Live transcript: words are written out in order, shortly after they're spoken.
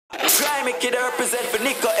Try make it represent for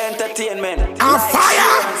NickoEntertainment. On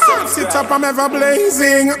fire! Sit up, I'm ever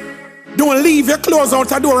blazing. Don't leave your clothes out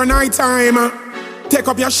the door at night time. Take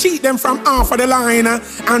up your sheet them from half of the line.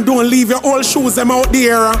 And don't leave your old shoes them out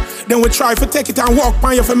there. Then we try to take it and walk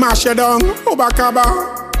by you for mash you down.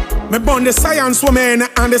 Obakaba. Me burn the science women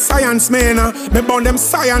and the science men. Me burn them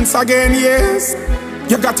science again, yes.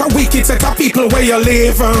 You got a wicked set of people where you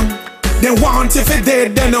live. They want if you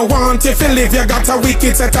dead, they don't want if you live. You got a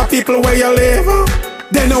wicked set of people where you live.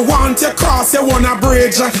 They don't want you cross, you want a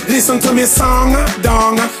bridge. Listen to me song,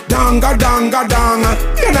 dong, donga, donga, dong.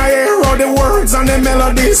 You know hear all the words and the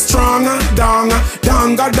melody strong, dong,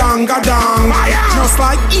 donga, donga, dong. Just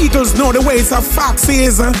like eagles know the ways of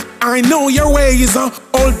foxes, I know your ways.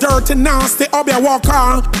 All dirty, nasty, up your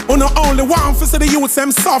walker. Uno only want to see the youths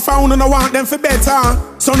them suffer. Uno no want them for better.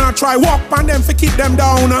 So now try walk on them for keep them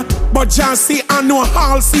down. But just see I know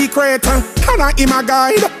all secret. And I am a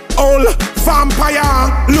guide. Old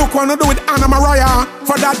vampire. Look what I do with Anna Mariah.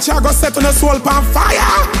 For that jago set on the soul on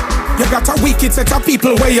fire. You got a wicked set of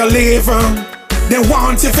people where you live. They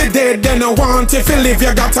want if you dead, they don't want if you live.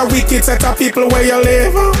 You got a wicked set of people where you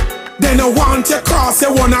live. They don't want you cross,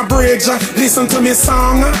 you want a bridge. Listen to me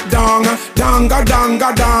song, dong, donga,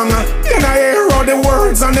 donga, dong. You know hear all the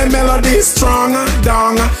words and the melody strong,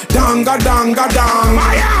 dong, donga, donga, dong.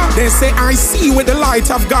 They say I see with the light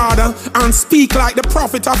of God and speak like the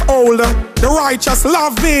prophet of old. The righteous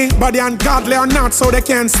love me, but the ungodly are not, so they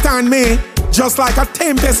can't stand me. Just like a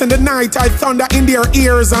tempest in the night, I thunder in their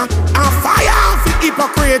ears. And fire for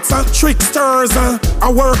hypocrites, tricksters,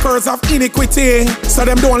 workers of iniquity. So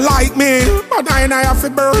them don't like me, but I have to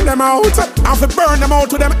burn them out. I have to burn them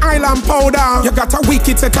out with them island powder. You got a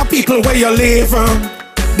wicked set of people where you live.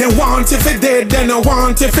 They want if you dead, they don't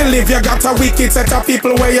want if you live. You got a wicked set of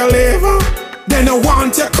people where you live. They don't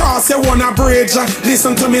want you cross, you want a bridge.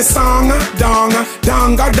 Listen to me song, dong,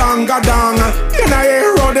 donga, donga, dong. You know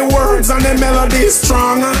hear all the words and the melody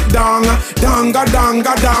strong, dong, donga,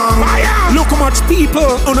 donga, dong. Look how much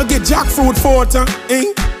people wanna get jackfruit fruit,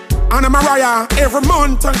 eh? Anna Mariah, every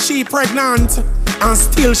month she pregnant, and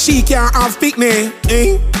still she can't have picnic,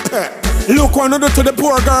 eh? Look what I do to the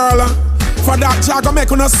poor girl. For that jago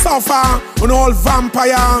make una suffer, una old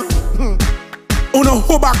vampire, una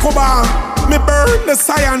huba. Me burn the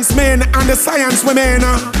science men and the science women.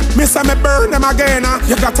 Me say me burn them again.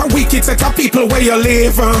 You got a wicked set of people where you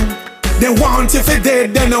live. They want if you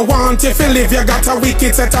dead, they don't want if you live. You got a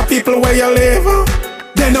wicked set of people where you live.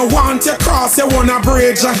 They don't want you cross, you want a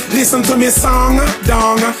bridge. Listen to me song,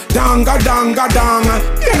 dong, donga, donga, dong.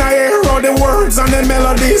 You know hear all the words and the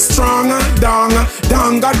melody strong, dong,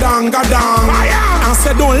 donga, donga, dong. I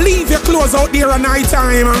said don't leave your clothes out there at night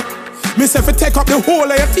time. Me say fi take up the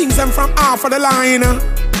whole of your things them from half of the line.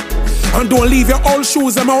 And don't leave your old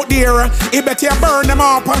shoes them out there. You better you burn them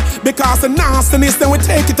up. Because the nastiness then we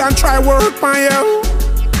take it and try work on you.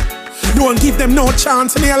 Don't give them no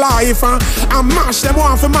chance in your life. And mash them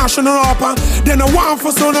one for mashing up. They no want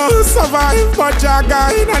for so no survive. But your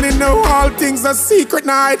guide and he know all things a secret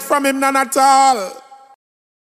night from him none at all.